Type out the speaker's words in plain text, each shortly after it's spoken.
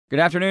Good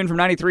afternoon from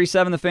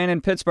 93.7 The Fan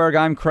in Pittsburgh.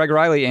 I'm Craig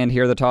Riley, and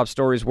here are the top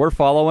stories we're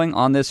following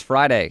on this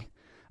Friday.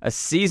 A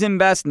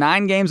season-best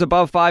 9 games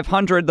above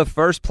 500, the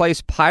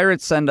first-place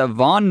Pirates send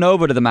Ivan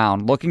Nova to the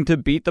mound, looking to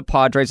beat the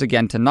Padres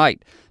again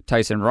tonight.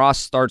 Tyson Ross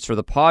starts for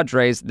the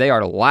Padres. They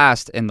are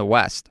last in the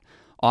West.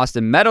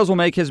 Austin Meadows will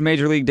make his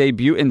Major League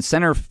debut in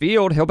center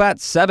field. He'll bat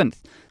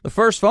 7th. The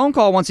first phone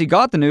call once he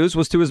got the news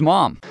was to his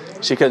mom.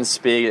 She couldn't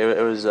speak.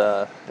 It was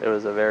a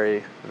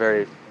very,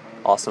 very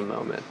awesome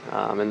moment.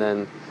 And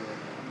then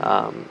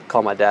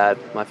call my dad,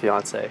 my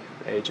fiance,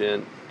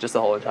 agent, just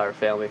the whole entire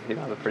family. I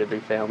have a pretty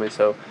big family,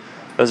 so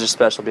it was just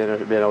special being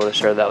able to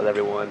share that with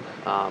everyone.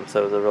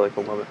 So it was a really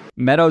cool moment.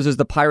 Meadows is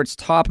the Pirates'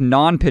 top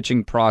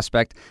non-pitching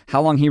prospect.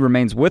 How long he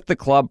remains with the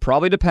club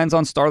probably depends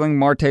on Starling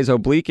Marte's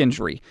oblique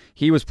injury.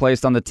 He was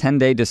placed on the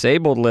 10-day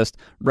disabled list,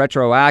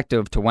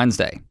 retroactive to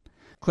Wednesday.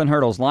 Clint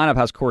Hurdle's lineup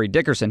has Corey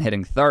Dickerson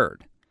hitting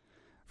third.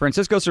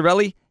 Francisco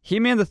Cervelli, he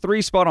manned the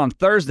 3 spot on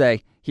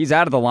Thursday. He's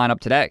out of the lineup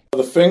today.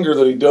 The finger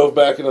that he dove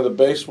back into the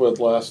base with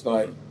last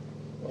night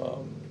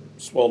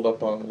swelled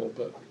up on him a little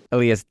bit.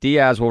 Elias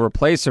Diaz will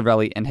replace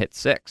Cervelli and hit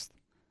 6th.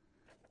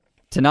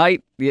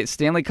 Tonight, the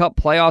Stanley Cup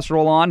playoffs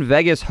roll on.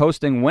 Vegas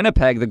hosting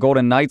Winnipeg. The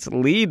Golden Knights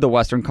lead the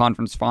Western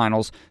Conference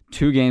Finals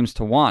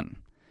 2-1.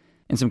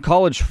 In some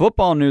college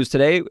football news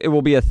today, it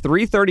will be a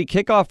 3:30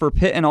 kickoff for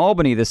Pitt and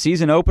Albany, the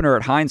season opener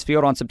at Heinz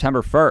Field on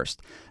September 1st.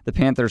 The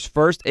Panthers'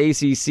 first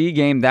ACC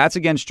game, that's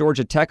against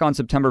Georgia Tech on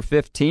September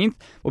 15th,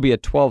 will be a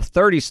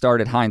 12:30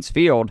 start at Heinz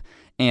Field.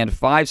 And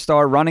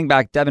 5-star running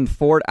back Devin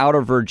Ford out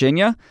of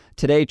Virginia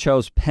today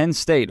chose Penn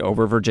State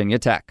over Virginia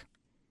Tech.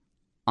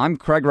 I'm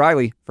Craig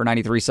Riley for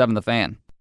 93.7 The Fan.